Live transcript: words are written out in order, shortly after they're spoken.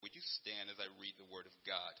stand as I read the Word of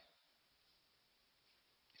God.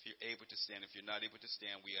 If you're able to stand, if you're not able to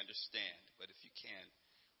stand, we understand. But if you can,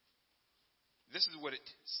 this is what it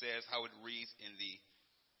says, how it reads in the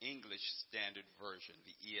English Standard Version,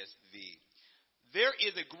 the ESV. There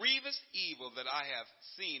is a grievous evil that I have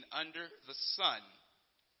seen under the sun.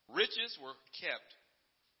 Riches were kept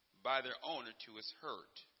by their owner to his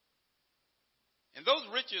hurt. And those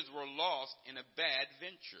riches were lost in a bad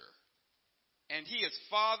venture. And he is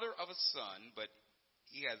father of a son, but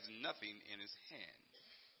he has nothing in his hand.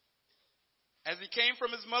 As he came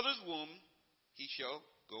from his mother's womb, he shall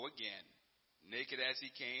go again, naked as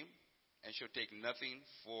he came, and shall take nothing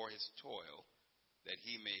for his toil, that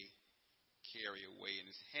he may carry away in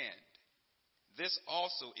his hand. This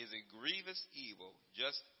also is a grievous evil,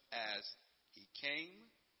 just as he came,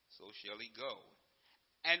 so shall he go.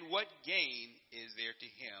 And what gain is there to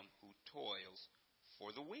him who toils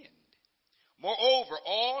for the wind? Moreover,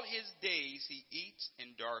 all his days he eats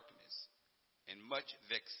in darkness, and much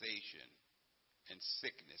vexation, and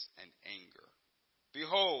sickness, and anger.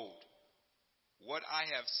 Behold, what I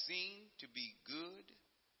have seen to be good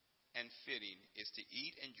and fitting is to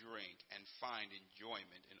eat and drink and find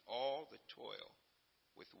enjoyment in all the toil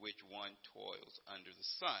with which one toils under the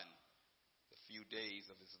sun, the few days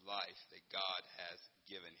of his life that God has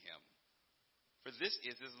given him. For this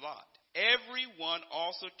is his lot. Everyone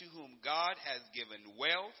also to whom God has given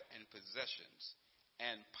wealth and possessions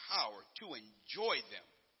and power to enjoy them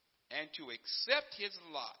and to accept his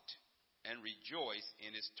lot and rejoice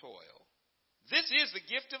in his toil. This is the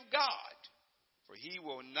gift of God, for he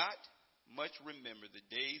will not much remember the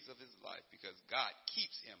days of his life, because God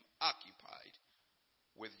keeps him occupied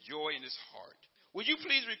with joy in his heart. Would you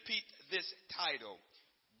please repeat this title?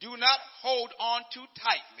 Do not hold on too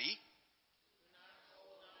tightly.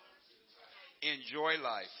 Enjoy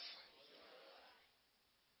life.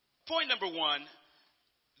 Point number one,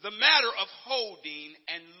 the matter of holding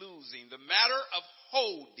and losing. The matter of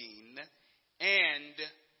holding and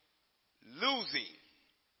losing.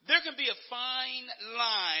 There can be a fine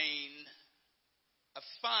line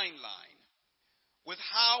with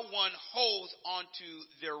how one holds onto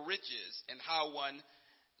their riches and how one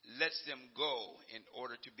lets them go in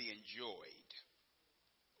order to be enjoyed.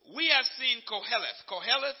 We have seen Koheleth.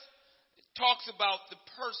 Koheleth talks about the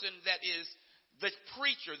person that is the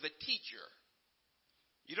preacher, the teacher.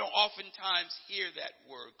 You don't oftentimes hear that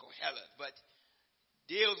word, Koheleth, but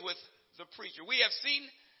deals with the preacher. We have seen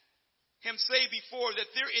him say before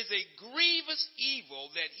that there is a grievous evil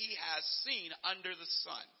that he has seen under the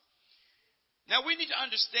sun. Now we need to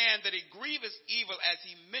understand that a grievous evil, as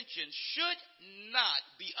he mentioned, should not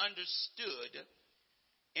be understood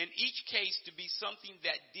in each case to be something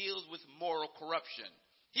that deals with moral corruption.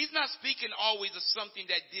 He's not speaking always of something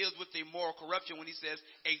that deals with a moral corruption when he says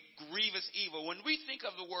a grievous evil. When we think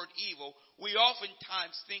of the word evil, we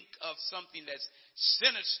oftentimes think of something that's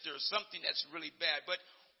sinister, something that's really bad. But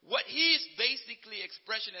what he's basically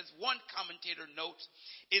expressing, as one commentator notes,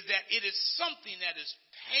 is that it is something that is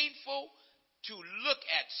painful to look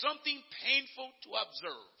at, something painful to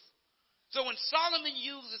observe. So when Solomon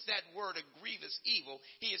uses that word, a grievous evil,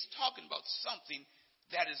 he is talking about something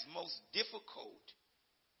that is most difficult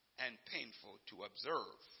and painful to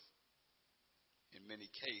observe in many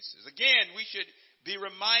cases. Again, we should be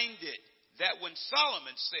reminded that when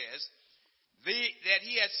Solomon says that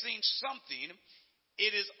he has seen something,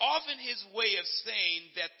 it is often his way of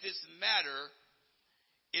saying that this matter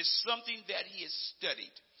is something that he has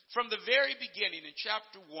studied. From the very beginning in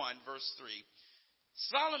chapter 1, verse 3,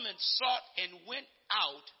 Solomon sought and went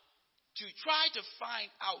out to try to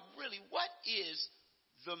find out really what is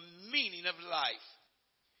the meaning of life.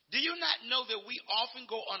 Do you not know that we often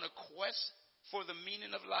go on a quest for the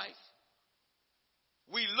meaning of life?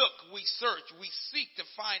 We look, we search, we seek to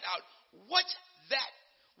find out what's that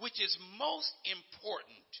which is most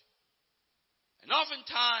important. And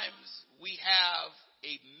oftentimes we have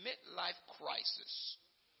a midlife crisis.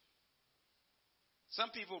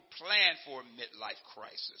 Some people plan for a midlife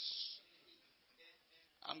crisis.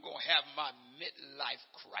 I'm going to have my midlife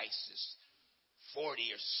crisis 40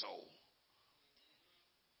 or so.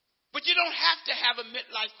 But you don't have to have a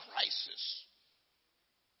midlife crisis.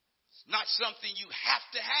 It's not something you have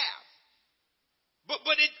to have.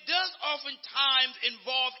 But it does oftentimes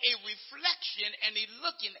involve a reflection and a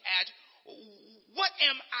looking at, what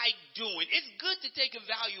am I doing? It's good to take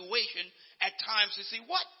evaluation at times to see,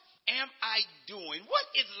 what am I doing? What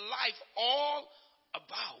is life all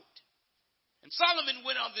about? And Solomon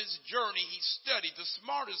went on this journey. He studied. The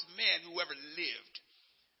smartest man who ever lived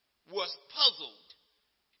was puzzled,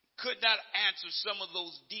 could not answer some of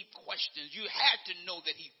those deep questions. You had to know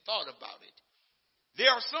that he thought about it.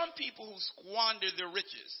 There are some people who squander their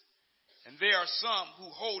riches, and there are some who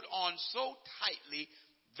hold on so tightly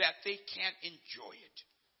that they can't enjoy it.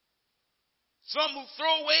 Some who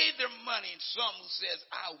throw away their money, and some who says,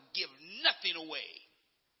 I'll give nothing away.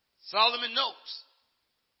 Solomon notes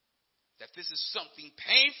that this is something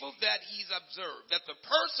painful that he's observed, that the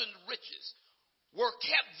person's riches were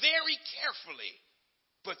kept very carefully,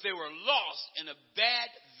 but they were lost in a bad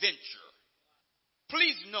venture.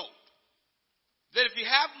 Please note that if you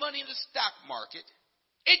have money in the stock market,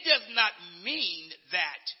 it does not mean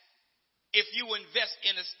that if you invest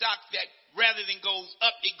in a stock that rather than goes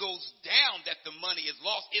up, it goes down, that the money is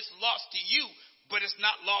lost. It's lost to you, but it's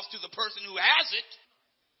not lost to the person who has it.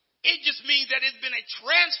 It just means that it's been a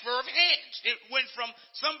transfer of hands. It went from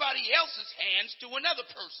somebody else's hands to another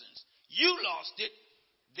person's. You lost it,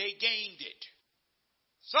 they gained it.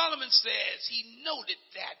 Solomon says he noted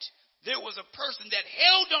that there was a person that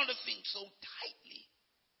held on to things so tightly.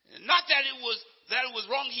 Not that it was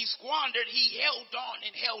wrong, he squandered, he held on,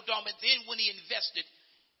 but then when he invested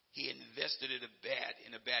it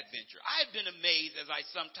in a bad venture. I've been amazed as I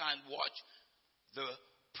sometimes watch the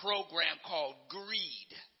program called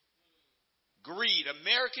Greed. Greed,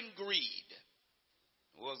 American Greed.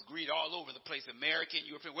 Well, it's greed all over the place. American,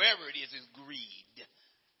 European, wherever it is greed.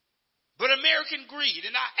 But American Greed,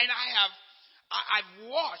 and I've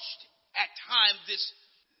watched at times this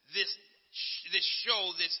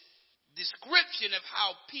show, this description of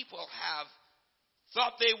how people have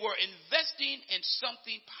thought they were investing in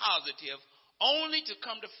something positive, only to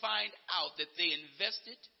come to find out that they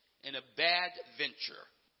invested in a bad venture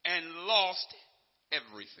and lost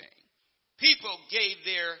everything. People gave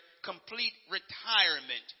their complete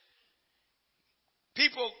retirement.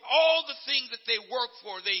 People, all the things that they worked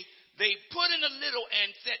for, they put in a little and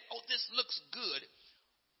said, oh, this looks good,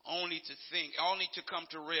 only to come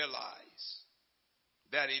to realize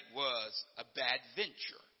that it was a bad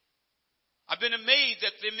venture. I've been amazed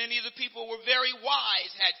that many of the people were very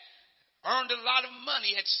wise, had earned a lot of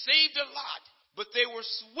money, had saved a lot, but they were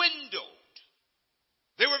swindled.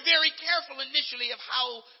 They were very careful initially of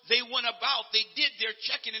how they went about. They did their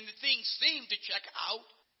checking and the things seemed to check out.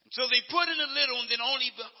 So they put in a little and then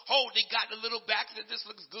only behold, they got a little back, said this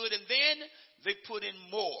looks good, and then they put in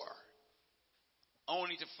more,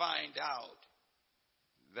 only to find out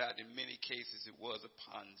that in many cases it was a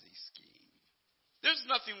Ponzi scheme. There's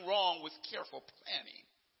nothing wrong with careful planning.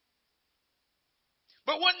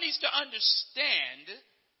 But one needs to understand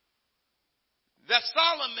that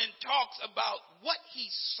Solomon talks about what he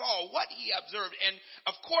saw, what he observed. And,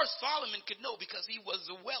 of course, Solomon could know because he was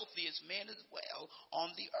the wealthiest man as well on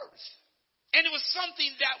the earth. And it was something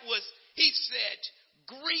that was, he said,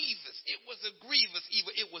 grievous. It was a grievous evil.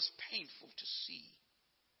 It was painful to see.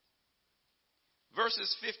 Verses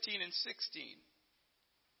 15 and 16.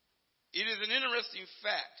 It is an interesting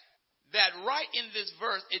fact that right in this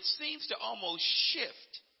verse, it seems to almost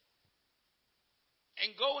shift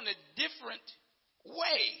and go in a different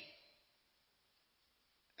way.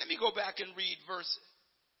 Let me go back and read verse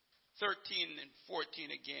 13 and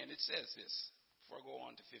 14 again. It says this before I go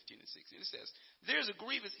on to 15 and 16. It says, there's a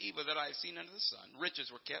grievous evil that I have seen under the sun.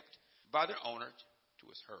 Riches were kept by their owner to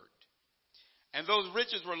his hurt. And those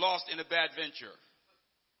riches were lost in a bad venture.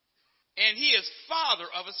 And he is father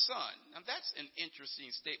of a son. Now that's an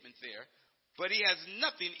interesting statement there. But he has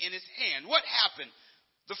nothing in his hand. What happened?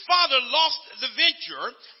 The father lost the venture,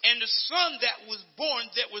 and the son that was born,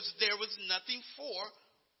 there was nothing for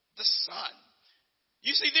the son.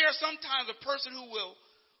 You see, there are sometimes a person who will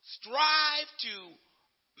strive to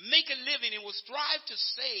make a living and will strive to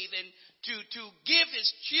save and to give his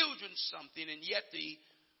children something, and yet the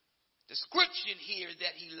description here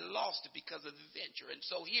that he lost it because of the venture. And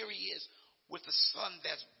so here he is with the son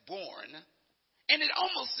that's born, and it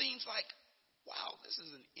almost seems like, wow, this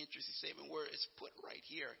is an interesting statement where it's put right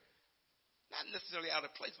here. Not necessarily out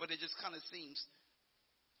of place, but it just kind of seems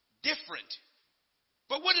different.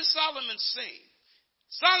 But what is Solomon saying?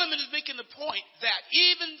 Solomon is making the point that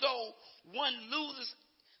even though one loses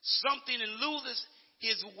something and loses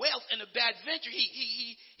his wealth in a bad venture,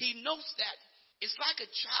 he notes that it's like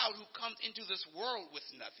a child who comes into this world with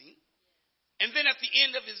nothing. And then at the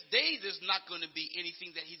end of his days, there's not going to be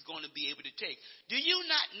anything that he's going to be able to take. Do you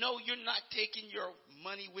not know you're not taking your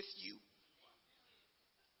money with you?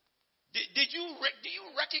 Do you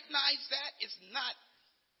recognize that? It's not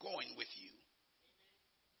going with you.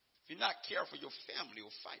 If you're not careful, your family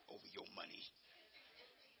will fight over your money.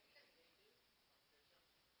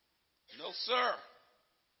 No, sir.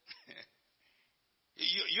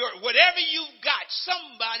 Whatever you've got,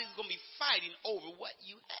 somebody's going to be fighting over what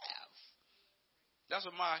you have. That's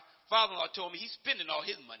what my father-in-law told me. He's spending all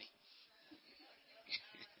his money.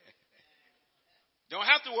 Don't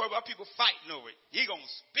have to worry about people fighting over it. He's going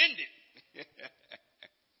to spend it.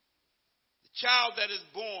 The child that is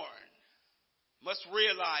born must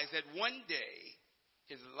realize that one day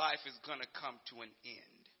his life is going to come to an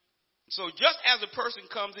end. So just as a person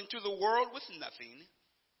comes into the world with nothing,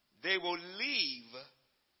 they will leave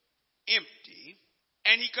empty.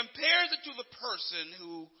 And he compares it to the person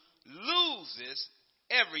who loses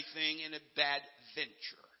everything in a bad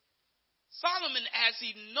venture. Solomon, as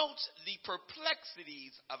he notes the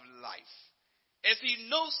perplexities of life, as he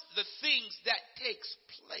notes the things that takes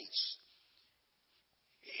place,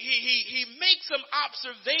 he makes some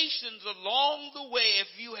observations along the way, if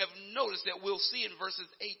you have noticed, that we'll see in verses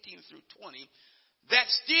 18 through 20, that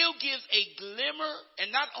still gives a glimmer,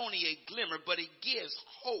 and not only a glimmer, but it gives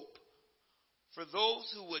hope for those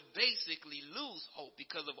who would basically lose hope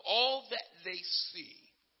because of all that they see.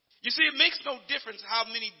 You see, it makes no difference how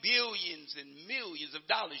many billions and millions of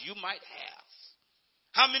dollars you might have,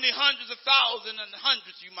 how many hundreds of thousands and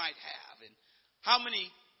hundreds you might have, and how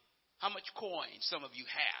much coin some of you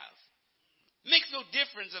have. It makes no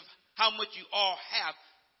difference of how much you all have.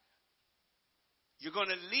 You're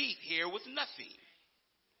going to leave here with nothing.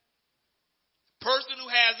 The person who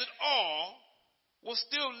has it all will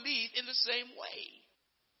still leave in the same way.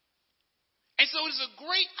 And so it's a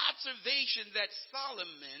great observation that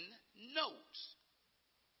Solomon notes.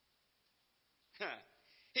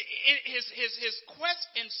 His quest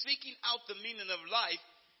in seeking out the meaning of life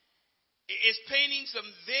is painting some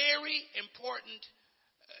very important,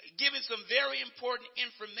 giving some very important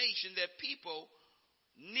information that people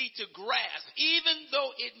need to grasp, even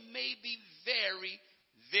though it may be very,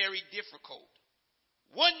 very difficult.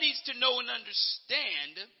 One needs to know and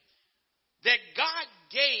understand that God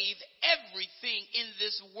gave everything in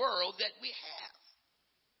this world that we have.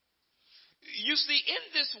 You see, in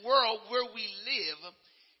this world where we live,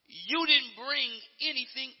 you didn't bring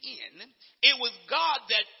anything in. It was God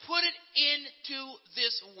that put it into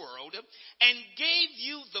this world and gave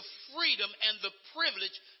you the freedom and the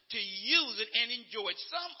privilege to use it and enjoy it.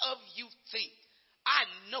 Some of you think, I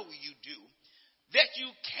know you do, that you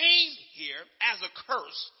came here as a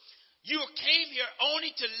curse. You came here only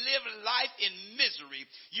to live life in misery.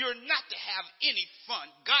 You're not to have any fun.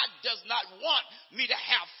 God does not want me to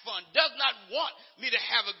have fun, does not want me to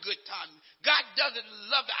have a good time. God doesn't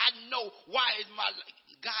love it. I know why is my life.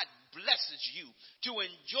 God blesses you to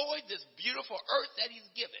enjoy this beautiful earth that he's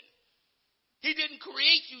given. He didn't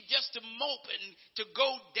create you just to mope and to go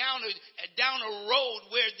down a road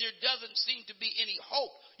where there doesn't seem to be any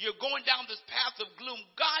hope. You're going down this path of gloom.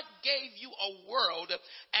 God gave you a world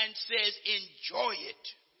and says, enjoy it.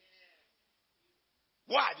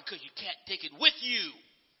 Why? Because you can't take it with you.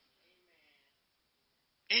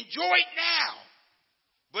 Enjoy it now.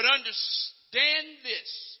 But understand this,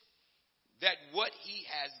 that what he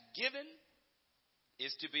has given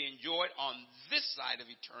is to be enjoyed on this side of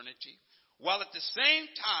eternity, while at the same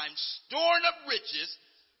time storing up riches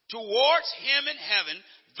towards him in heaven,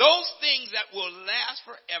 those things that will last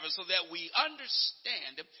forever, so that we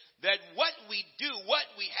understand that what we do, what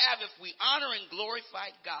we have, if we honor and glorify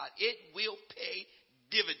God, it will pay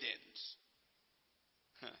dividends.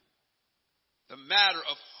 The matter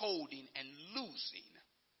of holding and losing.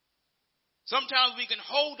 Sometimes we can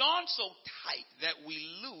hold on so tight that we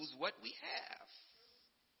lose what we have.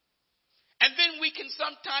 And then we can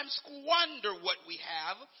sometimes squander what we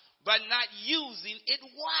have by not using it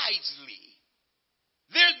wisely.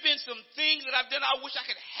 There's been some things that I've done. I wish I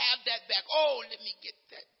could have that back. Oh, let me get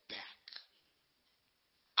that back.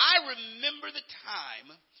 I remember the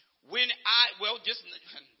time when just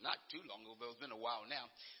not too long ago, but it's been a while now,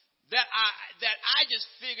 that I just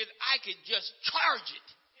figured I could just charge it.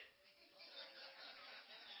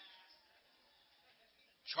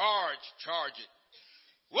 Charge it.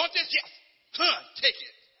 Want this? Yes. Take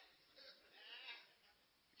it.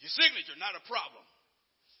 Your signature, not a problem.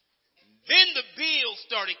 Then the bills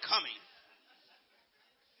started coming.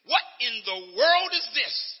 What in the world is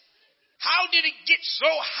this? How did it get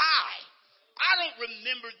so high? I don't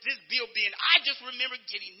remember this bill being, I just remember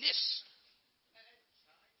getting this.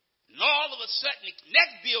 And all of a sudden, the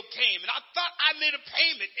next bill came, and I thought I made a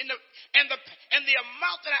payment, and the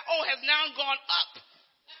amount that I owe has now gone up.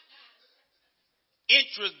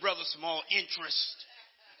 Interest, brother, small interest.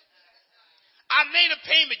 I made a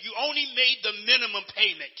payment. You only made the minimum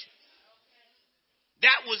payment.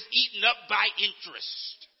 That was eaten up by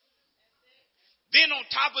interest. Then on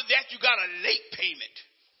top of that, you got a late payment.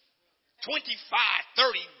 $25,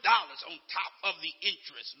 $30 on top of the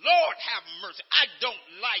interest. Lord have mercy. I don't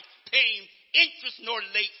like paying interest nor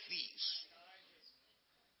late fees.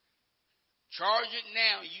 Charge it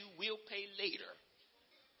now, you will pay later.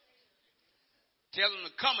 Tell them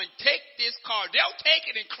to come and take this car. They'll take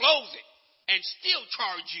it and close it and still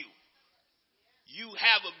charge you. You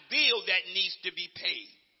have a bill that needs to be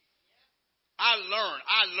paid. I learned.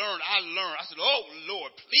 I said, oh,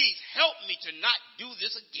 Lord, please help me to not do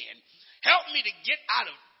this again. Help me to get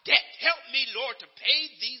out of debt. Help me, Lord, to pay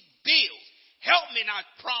these bills. Help me, and I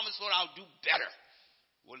promise, Lord, I'll do better.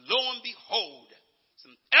 Well, lo and behold,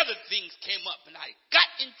 some other things came up, and I got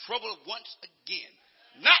in trouble once again.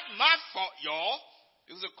 Not my fault, y'all.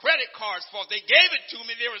 It was a credit card's fault. They gave it to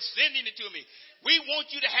me. They were sending it to me. We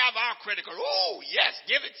want you to have our credit card. Oh, yes,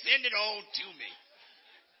 give it, send it on to me.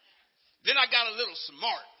 Then I got a little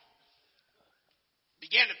smart.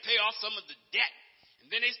 Began to pay off some of the debt.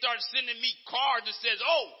 And then they started sending me cards that says,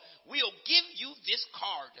 oh, we'll give you this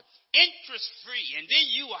card, interest free. And then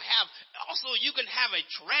you will have, also you can have a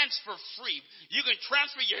transfer free. You can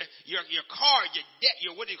transfer your card, your debt,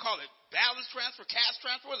 your, what do you call it? Balance transfer, cash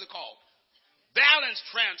transfer, what is it called? Balance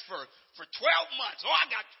transfer for 12 months. Oh, I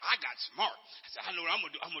got smart. I said, I know what I'm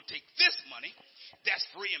going to do. I'm going to take this money that's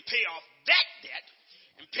free and pay off that debt.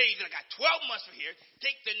 And paid, I got 12 months for here.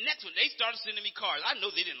 Take the next one. They started sending me cards. I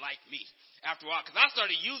know they didn't like me after a while because I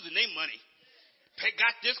started using their money.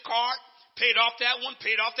 Got this card, paid off that one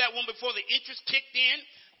before the interest kicked in,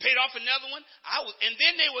 paid off another one. And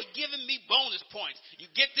then they were giving me bonus points. You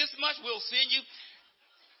get this much, we'll send you.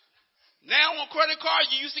 Now on credit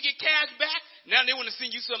cards, you used to get cash back. Now they want to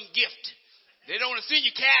send you some gift. They don't want to send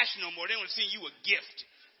you cash no more. They want to send you a gift.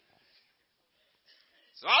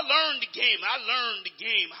 So I learned the game.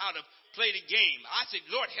 How to play the game. I said,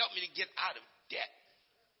 Lord, help me to get out of debt.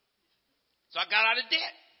 So I got out of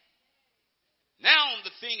debt. Now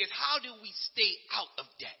the thing is, how do we stay out of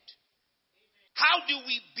debt? How do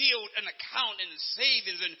we build an account and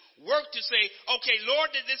savings and work to say, okay,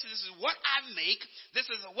 Lord, this is what I make. This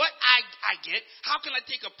is what I get. How can I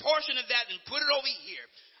take a portion of that and put it over here?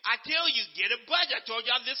 I tell you, get a budget. I told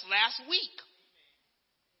y'all this last week.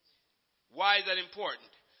 Why is that important?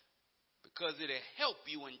 Because it'll help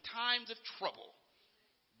you in times of trouble.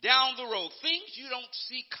 Down the road, things you don't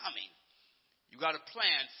see coming, you got a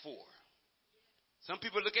plan for. Some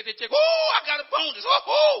people look at their check, oh, I got a bonus,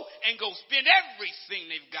 and go spend everything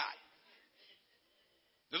they've got.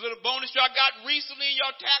 The little bonus y'all got recently in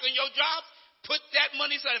your tag and your job, put that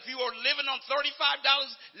money aside. If you are living on $35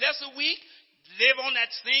 less a week, live on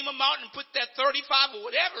that same amount and put that $35 or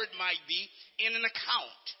whatever it might be in an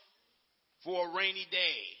account for a rainy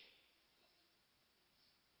day.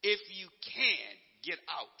 If you can get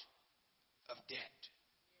out of debt.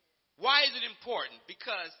 Why is it important?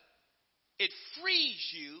 Because it frees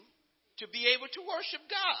you to be able to worship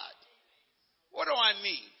God. What do I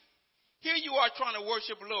mean? Here you are trying to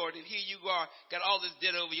worship the Lord, and here you are, got all this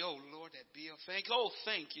debt over you. Oh, Lord, that bill. Thank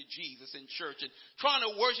you, Jesus, in church. And trying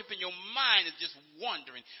to worship in your mind is just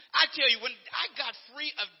wandering. I tell you, when I got free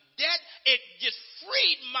of debt, it just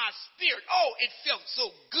freed my spirit. Oh, it felt so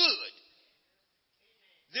good.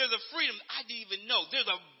 There's a freedom I didn't even know. There's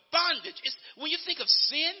a bondage. When you think of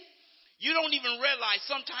sin, you don't even realize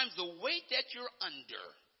sometimes the weight that you're under.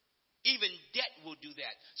 Even debt will do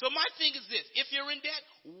that. So my thing is this. If you're in debt,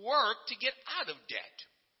 work to get out of debt.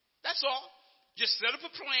 That's all. Just set up a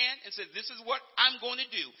plan and say, this is what I'm going to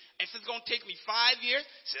do. If it's going to take me 5 years,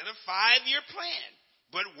 set a 5-year plan.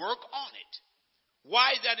 But work on it.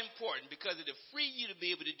 Why is that important? Because it'll free you to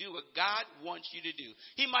be able to do what God wants you to do.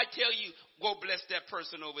 He might tell you, go bless that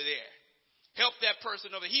person over there. Help that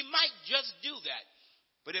person over there. He might just do that.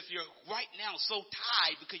 But if you're right now so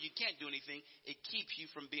tied because you can't do anything, it keeps you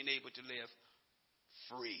from being able to live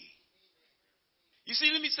free. You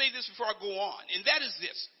see, let me say this before I go on. And that is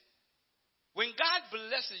this. When God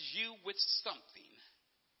blesses you with something,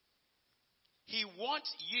 He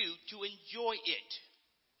wants you to enjoy it.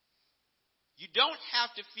 You don't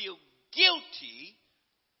have to feel guilty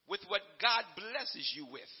with what God blesses you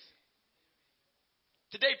with.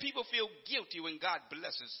 Today, people feel guilty when God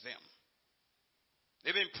blesses them.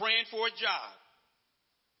 They've been praying for a job.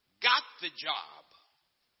 Got the job.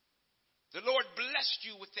 The Lord blessed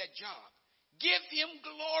you with that job. Give Him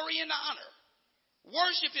glory and honor.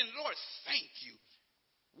 Worship Him. Lord, thank you.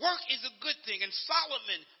 Work is a good thing. And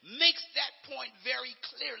Solomon makes that point very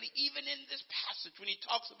clearly, even in this passage when he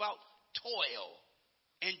talks about toil.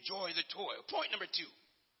 Enjoy the toil. Point number 2.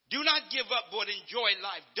 Do not give up, but enjoy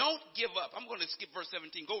life. Don't give up. I'm going to skip verse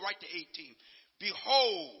 17. Go right to 18.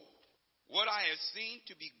 Behold, what I have seen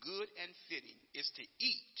to be good and fitting is to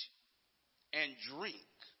eat and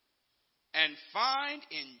drink and find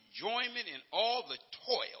enjoyment in all the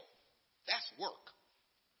toil, that's work,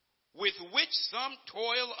 with which some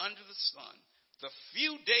toil under the sun, the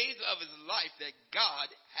few days of his life that God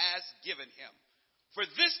has given him. For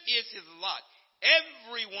this is his lot.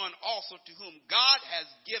 Everyone also to whom God has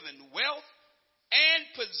given wealth and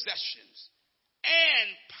possessions and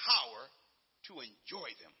power to enjoy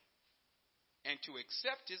them and to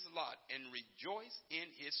accept his lot and rejoice in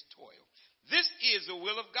his toil. This is the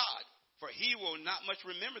will of God, for he will not much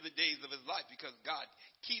remember the days of his life, because God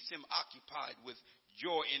keeps him occupied with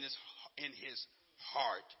joy in his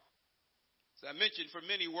heart. So I mentioned, for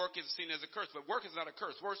many, work is seen as a curse, but work is not a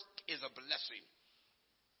curse. Work is a blessing.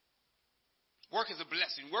 Work is a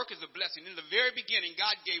blessing. Work is a blessing. In the very beginning,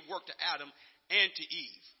 God gave work to Adam and to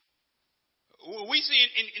Eve. We see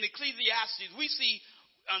in Ecclesiastes, we see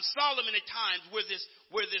Solomon at times where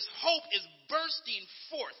this hope is bursting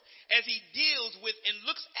forth as he deals with and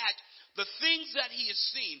looks at the things that he has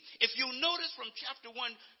seen. If you'll notice from chapter 1,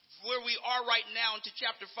 where we are right now, into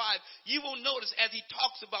chapter 5, you will notice as he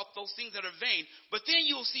talks about those things that are vain, but then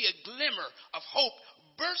you'll see a glimmer of hope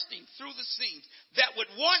bursting through the scenes, that what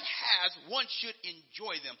one has, one should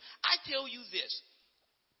enjoy them. I tell you this,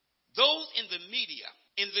 those in the media,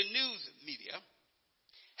 in the news media,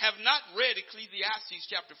 have not read Ecclesiastes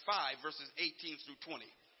chapter 5, verses 18 through 20.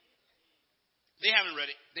 They haven't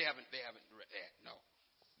read it. They haven't read it. No,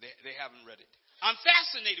 they haven't read it. I'm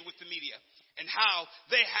fascinated with the media and how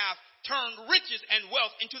they have turned riches and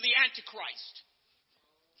wealth into the Antichrist.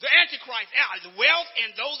 The Antichrist, the wealth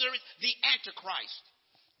and those are the Antichrist.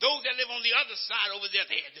 Those that live on the other side over there,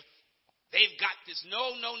 they've got this.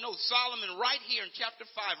 No. Solomon right here in chapter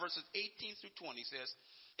 5, verses 18 through 20 says,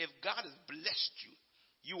 if God has blessed you,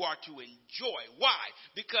 you are to enjoy. Why?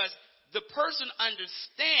 Because the person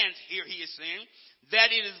understands here, he is saying, that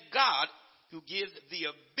it is God who gives the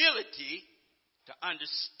ability to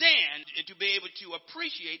understand and to be able to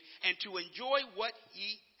appreciate and to enjoy what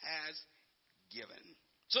he has given.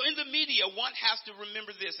 So in the media, one has to remember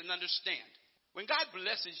this and understand. When God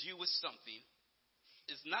blesses you with something,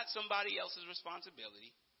 it's not somebody else's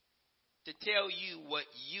responsibility to tell you what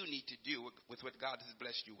you need to do with what God has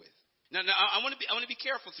blessed you with. Now I want to be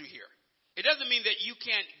careful through here. It doesn't mean that you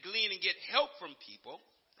can't glean and get help from people.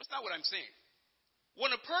 That's not what I'm saying.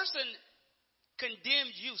 When a person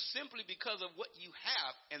condemns you simply because of what you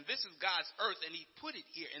have, and this is God's earth, and he put it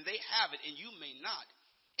here, and they have it, and you may not,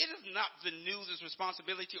 it is not the news'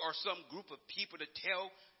 responsibility or some group of people to tell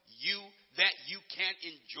you that you can't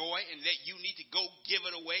enjoy and that you need to go give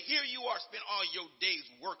it away. Here you are, spend all your days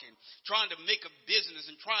working, trying to make a business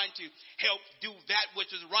and trying to help do that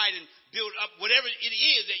which is right and build up whatever it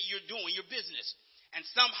is that you're doing, your business. And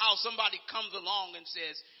somehow somebody comes along and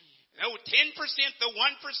says, no, 10%, the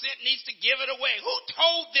 1% needs to give it away. Who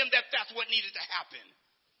told them that that's what needed to happen?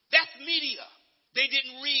 That's media. They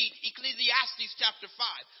didn't read Ecclesiastes chapter 5.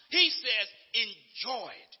 He says,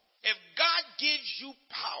 enjoy it. If God gives you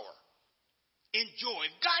power, enjoy.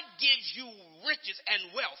 If God gives you riches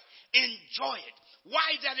and wealth, enjoy it.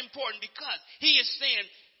 Why is that important? Because he is saying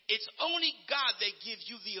it's only God that gives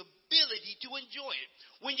you the ability to enjoy it.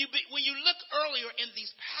 When you look earlier in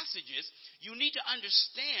these passages, you need to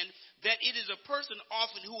understand that it is a person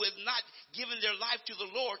often who has not given their life to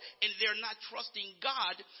the Lord, and they're not trusting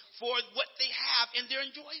God for what they have in their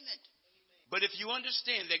enjoyment. But if you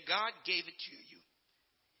understand that God gave it to you,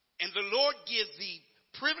 and the Lord gives the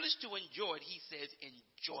privilege to enjoy it, he says,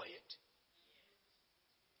 enjoy it.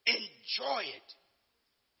 Enjoy it.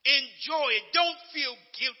 Enjoy it. Don't feel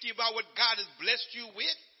guilty about what God has blessed you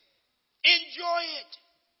with. Enjoy it.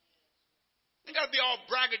 You got to be all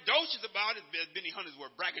braggadocious about it. Benny Hunter's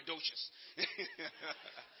word, braggadocious.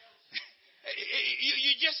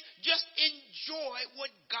 You just enjoy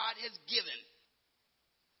what God has given.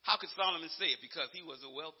 How could Solomon say it? Because he was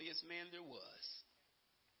the wealthiest man there was.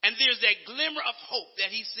 And there's that glimmer of hope that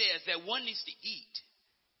he says that one needs to eat,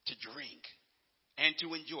 to drink, and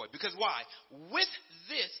to enjoy. Because why? With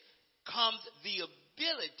this comes the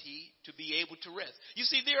ability to be able to rest. You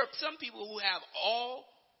see, there are some people who have all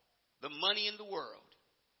the money in the world,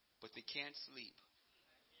 but they can't sleep.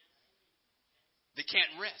 They can't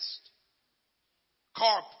rest.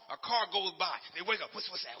 A car goes by. They wake up. What's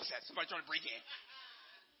that? What's that? Somebody trying to break in.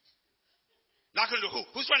 Knock on the door.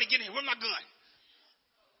 Who's trying to get in? Where's my gun?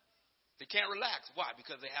 They can't relax. Why?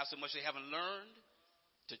 Because they have so much they haven't learned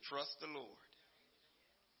to trust the Lord.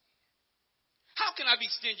 How can I be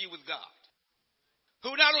stingy with God,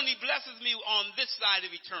 who not only blesses me on this side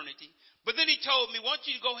of eternity, but then he told me, I want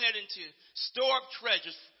you to go ahead and to store up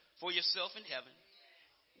treasures for yourself in heaven,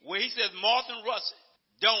 where he says moth and rust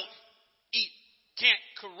don't eat, can't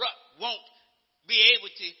corrupt, won't be able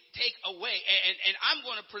to take away. And I'm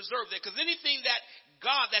going to preserve that, because anything that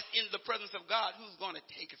God that's in the presence of God, who's going to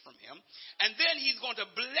take it from him? And then he's going to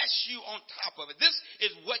bless you on top of it. This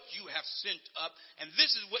is what you have sent up, and this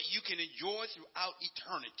is what you can enjoy throughout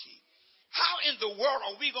eternity. How in the world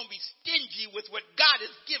are we going to be stingy with what God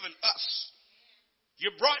has given us? You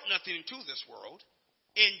brought nothing into this world.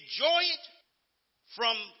 Enjoy it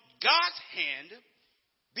from God's hand.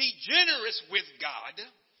 Be generous with God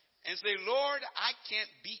and say, Lord, I can't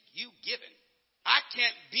beat you giving. I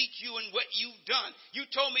can't beat you in what you've done. You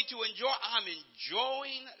told me to enjoy. I'm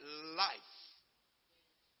enjoying life.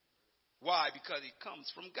 Why? Because it comes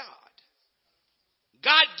from God.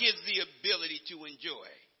 God gives the ability to enjoy.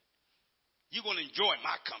 You're going to enjoy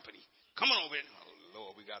my company. Come on over here. Oh,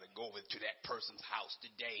 Lord, we got to go over to that person's house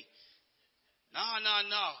today. No.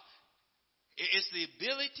 It's the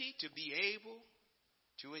ability to be able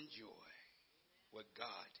to enjoy what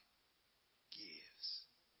God gives.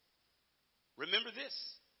 Remember this.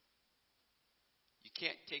 You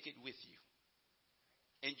can't take it with you.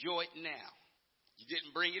 Enjoy it now. You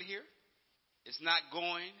didn't bring it here. It's not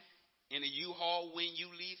going in a U-Haul when you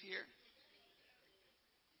leave here.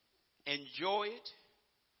 Enjoy it.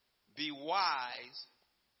 Be wise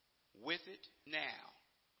with it now.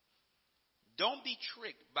 Don't be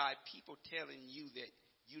tricked by people telling you that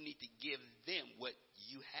you need to give them what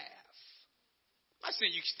you have. I'm not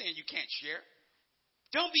saying you can't share.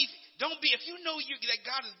 Don't be. If you know that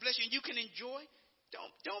God has blessed you and you can enjoy,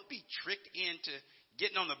 don't be tricked into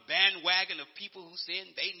getting on the bandwagon of people who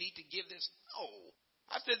saying they need to give this. No,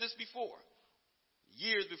 I've said this before.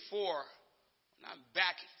 Years before, when I'm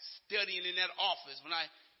back studying in that office, when I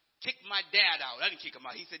kicked my dad out, I didn't kick him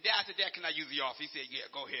out. He said, Dad, can I use the office? He said, yeah,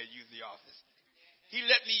 go ahead, use the office. He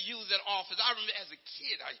let me use that office. I remember as a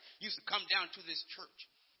kid, I used to come down to this church.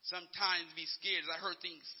 Sometimes be scared as I heard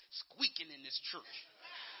things squeaking in this church.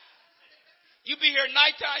 You be here at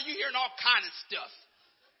nighttime, you hearing all kind of stuff.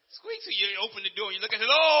 Squeak, so you open the door and you look at,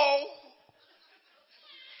 hello.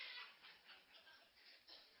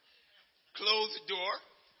 Close the door.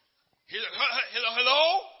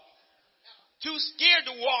 Hello. Too scared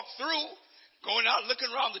to walk through. Going out, looking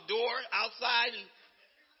around the door, outside, and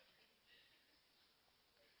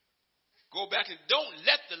go back and don't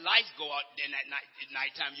let the lights go out in that night at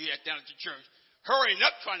nighttime. You get down at the church, hurrying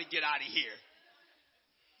up, trying to get out of here.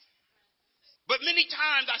 But many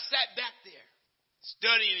times I sat back there,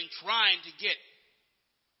 studying and trying to get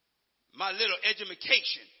my little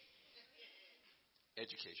education.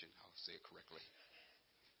 Education, I'll say it correctly.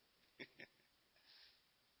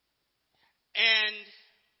 And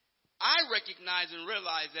I recognized and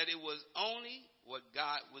realized that it was only what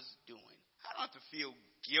God was doing. I don't have to feel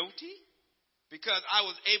guilty because I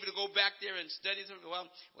was able to go back there and study something. Well,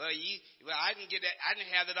 I didn't get that. I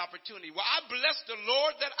didn't have that opportunity. Well, I bless the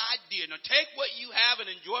Lord that I did. Now take what you have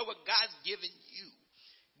and enjoy what God's given you.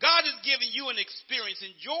 God has given you an experience.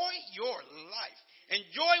 Enjoy your life.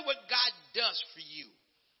 Enjoy what God does for you.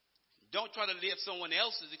 Don't try to live someone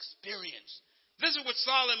else's experience. This is what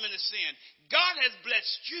Solomon is saying. God has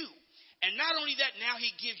blessed you. And not only that, now he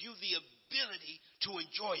gives you the ability to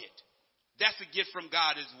enjoy it. That's a gift from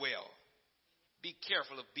God as well. Be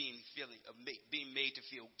careful of being made to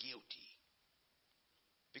feel guilty.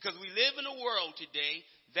 Because we live in a world today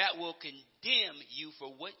that will condemn you for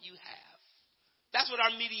what you have. That's what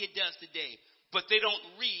our media does today. But they don't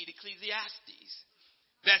read Ecclesiastes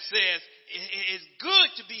that says it is good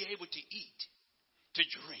to be able to eat, to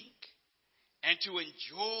drink, and to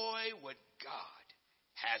enjoy what God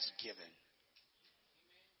has given.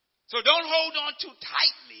 So don't hold on too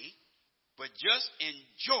tightly, but just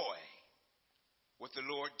enjoy what the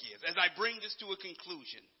Lord gives. As I bring this to a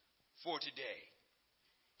conclusion for today,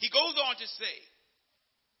 he goes on to say,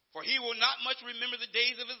 for he will not much remember the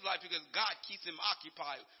days of his life because God keeps him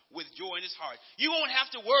occupied with joy in his heart. You won't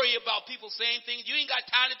have to worry about people saying things. You ain't got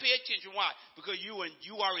time to pay attention. Why? Because you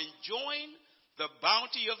are enjoying the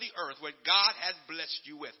bounty of the earth, what God has blessed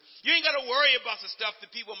you with. You ain't got to worry about the stuff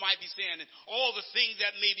that people might be saying and all the things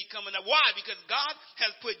that may be coming up. Why? Because God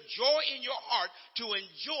has put joy in your heart to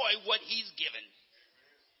enjoy what he's given.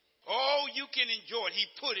 Oh, you can enjoy it. He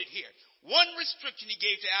put it here. One restriction he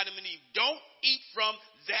gave to Adam and Eve: don't eat from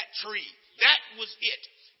that tree. That was it.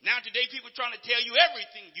 Now today people are trying to tell you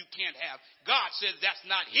everything you can't have. God says that's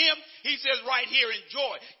not him. He says right here,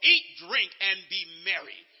 enjoy, eat, drink, and be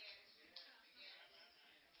merry.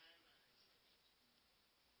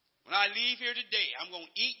 When I leave here today, I'm going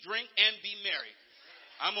to eat, drink, and be merry.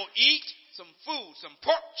 I'm going to eat some food, some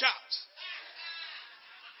pork chops.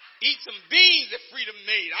 Eat some beans that Freedom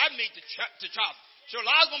made. I made the chops. So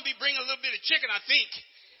Lars going to be bringing a little bit of chicken, I think.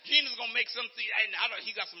 Gina's going to make something, and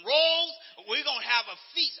he got some rolls. We're going to have a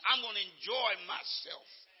feast. I'm going to enjoy myself.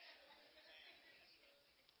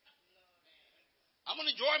 I'm going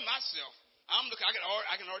to enjoy myself.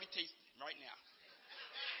 I can already taste it right now.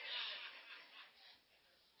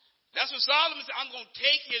 That's what Solomon said. I'm going to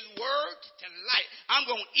take his word to light. I'm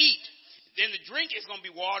going to eat. Then the drink is going to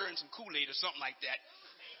be water and some Kool-Aid or something like that.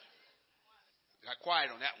 Got quiet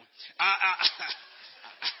on that one.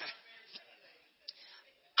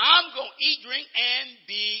 I'm going to eat, drink, and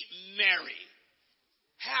be merry.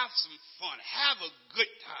 Have some fun. Have a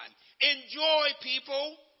good time. Enjoy,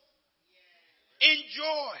 people.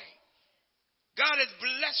 Enjoy. God has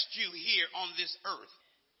blessed you here on this earth.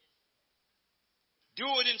 Do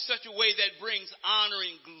it in such a way that brings honor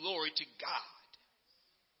and glory to God.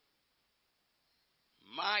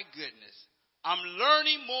 My goodness. I'm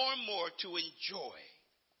learning more and more to enjoy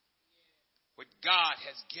what God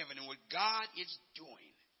has given and what God is doing.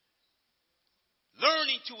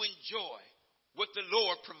 Learning to enjoy what the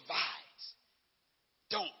Lord provides.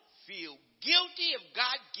 Don't feel guilty if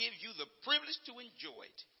God gives you the privilege to enjoy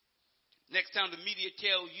it. Next time the media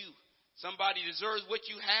tell you somebody deserves what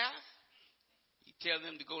you have, you tell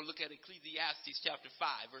them to go look at Ecclesiastes chapter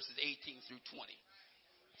 5, verses 18 through 20.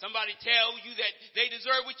 Somebody tell you that they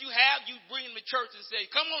deserve what you have, you bring them to church and say,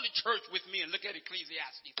 come on to church with me and look at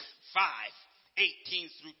Ecclesiastes 5, 18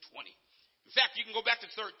 through 20. In fact, you can go back to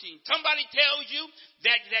 13. Somebody tells you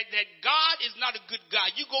that God is not a good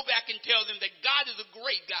God. You go back and tell them that God is a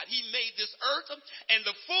great God. He made this earth and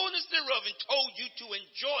the fullness thereof and told you to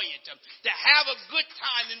enjoy it, to have a good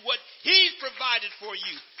time in what he's provided for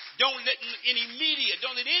you. Don't let any media,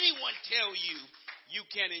 don't let anyone tell you you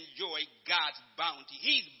can enjoy God's bounty.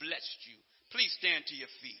 He's blessed you. Please stand to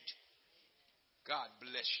your feet. God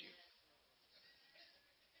bless you.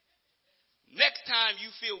 Next time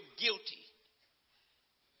you feel guilty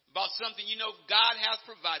about something you know God has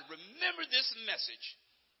provided, remember this message.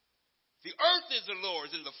 The earth is the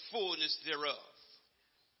Lord's and the fullness thereof.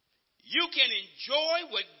 You can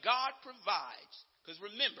enjoy what God provides. Because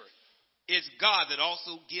remember, it's God that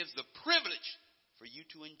also gives the privilege for you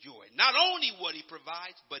to enjoy. Not only what he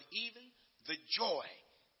provides, but even the joy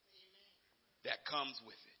that comes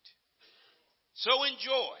with it. So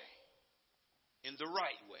enjoy in the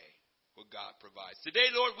right way what God provides.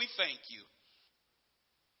 Today, Lord, we thank you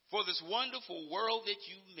for this wonderful world that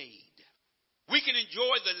you made. We can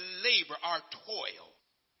enjoy the labor, our toil,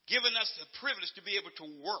 giving us the privilege to be able to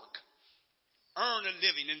work, earn a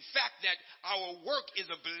living. In fact, that our work is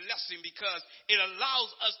a blessing because it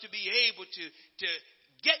allows us to be able to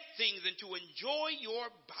get things and to enjoy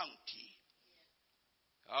your bounty.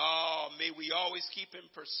 Oh, may we always keep in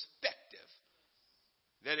perspective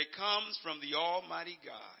that it comes from the Almighty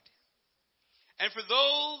God. And for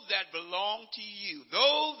those that belong to you,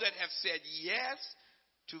 those that have said yes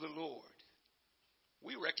to the Lord,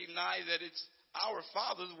 we recognize that it's our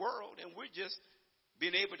Father's world and we're just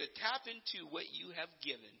being able to tap into what you have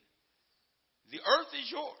given. The earth is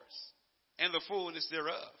yours and the fullness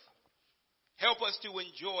thereof. Help us to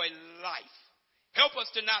enjoy life. Help us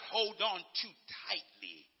to not hold on too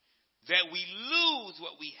tightly that we lose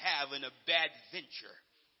what we have in a bad venture.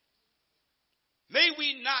 May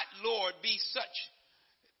we not, Lord, be such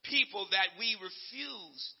people that we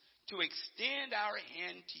refuse to extend our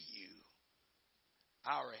hand to you,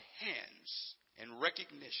 our hands in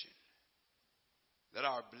recognition that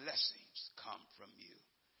our blessings come from you,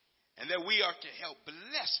 and that we are to help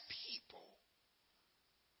bless people,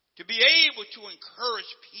 to be able to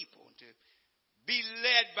encourage people, to be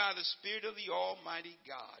led by the Spirit of the Almighty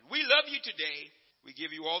God. We love you today. We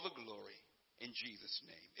give you all the glory. In Jesus'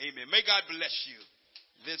 name, amen. May God bless you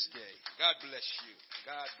this day. God bless you.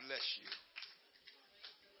 God bless you.